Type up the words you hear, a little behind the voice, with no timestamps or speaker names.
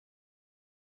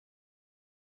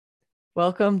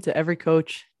Welcome to Every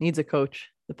Coach Needs a Coach,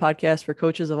 the podcast for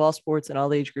coaches of all sports and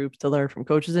all age groups to learn from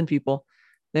coaches and people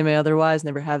they may otherwise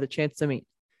never have the chance to meet.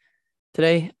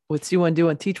 Today, with See One, Do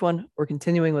One, Teach One, we're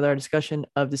continuing with our discussion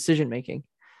of decision making.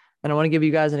 And I want to give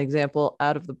you guys an example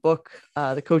out of the book,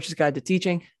 The Coach's Guide to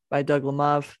Teaching by Doug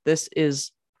Lemov. This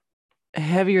is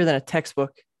heavier than a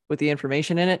textbook with the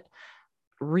information in it,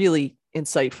 really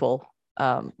insightful,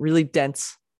 really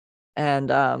dense,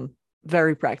 and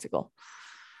very practical.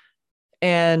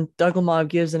 And Doug Lemov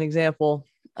gives an example,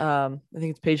 I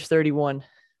think it's page 31,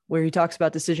 where he talks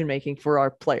about decision making for our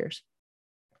players.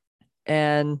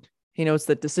 And he notes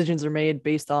that decisions are made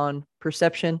based on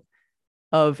perception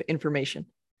of information.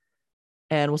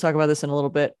 And we'll talk about this in a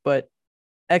little bit, but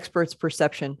experts'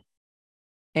 perception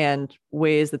and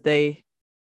ways that they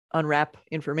unwrap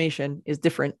information is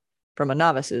different from a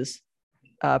novice's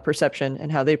perception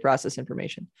and how they process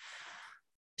information.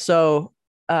 So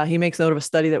he makes note of a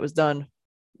study that was done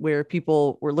where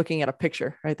people were looking at a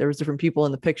picture, right? There was different people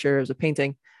in the picture. It was a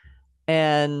painting,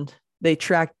 and they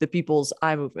tracked the people's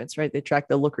eye movements, right? They tracked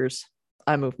the lookers'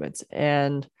 eye movements,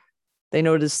 and they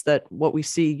noticed that what we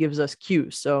see gives us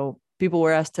cues. So people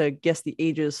were asked to guess the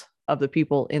ages of the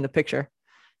people in the picture.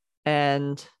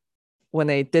 And when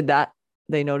they did that,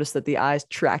 they noticed that the eyes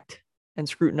tracked and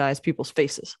scrutinized people's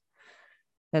faces.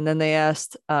 And then they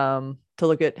asked to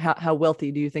look at how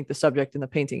wealthy do you think the subject in the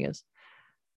painting is?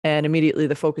 And immediately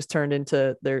the focus turned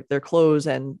into their clothes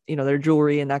and, their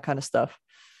jewelry and that kind of stuff.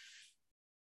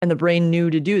 And the brain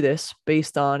knew to do this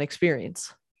based on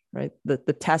experience, right? The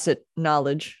tacit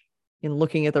knowledge in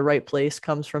looking at the right place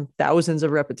comes from thousands of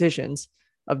repetitions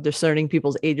of discerning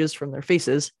people's ages from their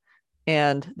faces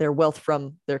and their wealth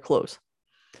from their clothes.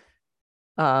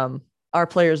 Our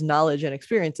players' knowledge and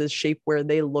experiences shape where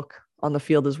they look on the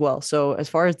field as well. So as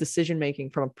far as decision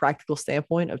making from a practical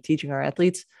standpoint of teaching our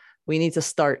athletes, we need to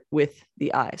start with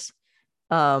the eyes.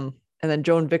 And then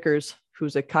Joan Vickers,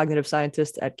 who's a cognitive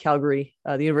scientist at Calgary,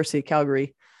 the University of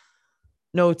Calgary,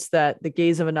 notes that the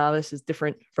gaze of a novice is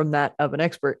different from that of an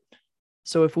expert.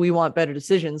 So if we want better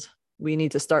decisions, we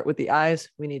need to start with the eyes.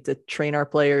 We need to train our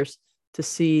players to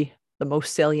see the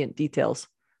most salient details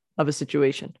of a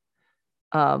situation.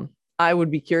 I would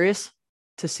be curious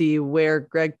to see where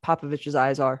Greg Popovich's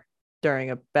eyes are during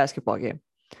a basketball game,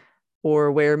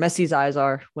 or where Messi's eyes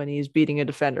are when he's beating a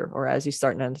defender or as he's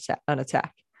starting an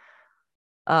attack.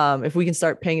 If we can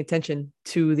start paying attention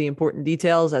to the important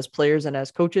details as players and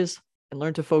as coaches and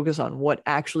learn to focus on what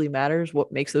actually matters,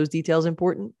 what makes those details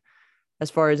important, as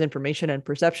far as information and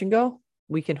perception go,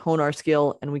 we can hone our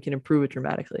skill and we can improve it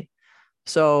dramatically.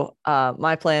 So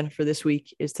my plan for this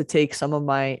week is to take some of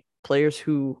my players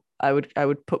who I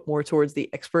would put more towards the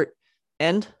expert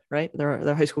end, right?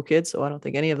 They're high school kids, so I don't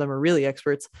think any of them are really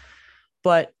experts,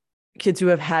 but kids who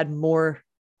have had more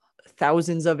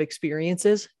thousands of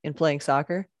experiences in playing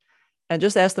soccer, and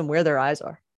just ask them where their eyes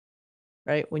are,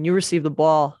 right? When you receive the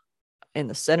ball in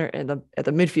the center, at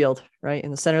the midfield, right? In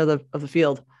the center of the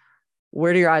field,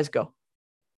 where do your eyes go,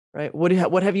 right?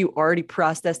 What have you already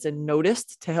processed and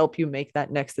noticed to help you make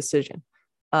that next decision?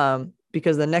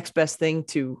 Because the next best thing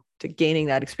to gaining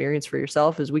that experience for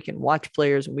yourself is we can watch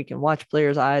players and we can watch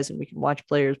players' eyes and we can watch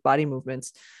players' body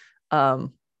movements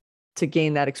to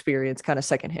gain that experience kind of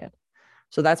secondhand.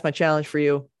 So that's my challenge for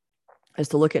you, is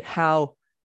to look at how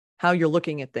you're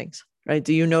looking at things, right?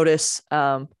 Do you notice,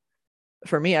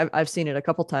 for me, I've seen it a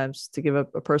couple times, to give a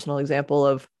personal example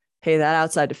of, hey, that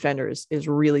outside defender is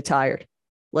really tired.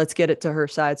 Let's get it to her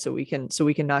side so we can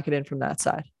knock it in from that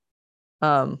side.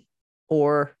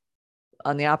 Or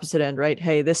on the opposite end, right?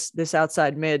 Hey, this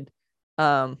outside mid,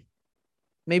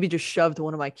 maybe just shoved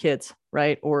one of my kids,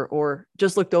 right? Or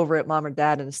just looked over at mom or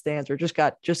dad in the stands, or just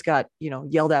got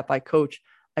yelled at by coach.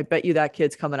 I bet you that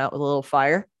kid's coming out with a little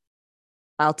fire.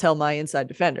 I'll tell my inside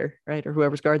defender, right, or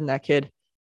whoever's guarding that kid,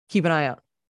 keep an eye out.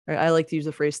 Right? I like to use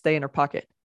the phrase "stay in her pocket,"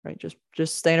 right?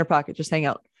 Just stay in her pocket, just hang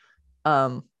out.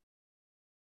 And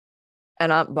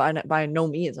I'm by no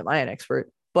means am I an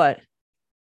expert, but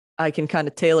I can kind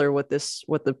of tailor what the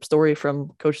story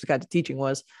from Coach's Guide to Teaching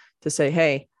was, to say,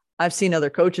 hey, I've seen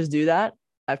other coaches do that.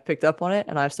 I've picked up on it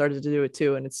and I've started to do it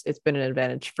too. And it's been an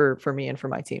advantage for me and for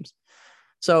my teams.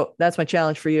 So that's my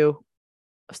challenge for you.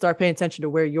 Start paying attention to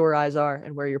where your eyes are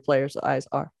and where your players' eyes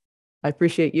are. I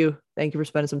appreciate you. Thank you for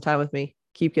spending some time with me.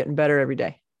 Keep getting better every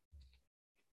day.